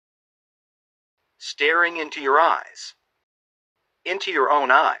Staring into your eyes. Into your own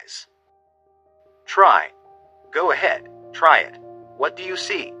eyes. Try. Go ahead, try it. What do you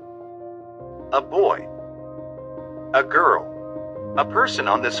see? A boy. A girl. A person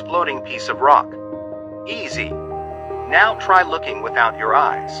on this floating piece of rock. Easy. Now try looking without your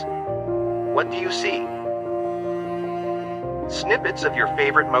eyes. What do you see? Snippets of your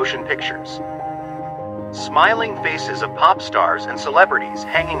favorite motion pictures. Smiling faces of pop stars and celebrities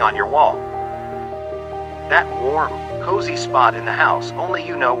hanging on your wall. That warm, cozy spot in the house only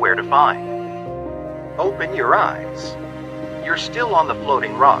you know where to find. Open your eyes. You're still on the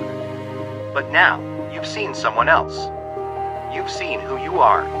floating rock. But now, you've seen someone else. You've seen who you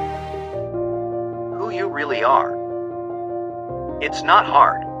are. Who you really are. It's not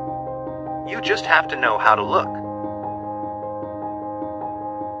hard. You just have to know how to look.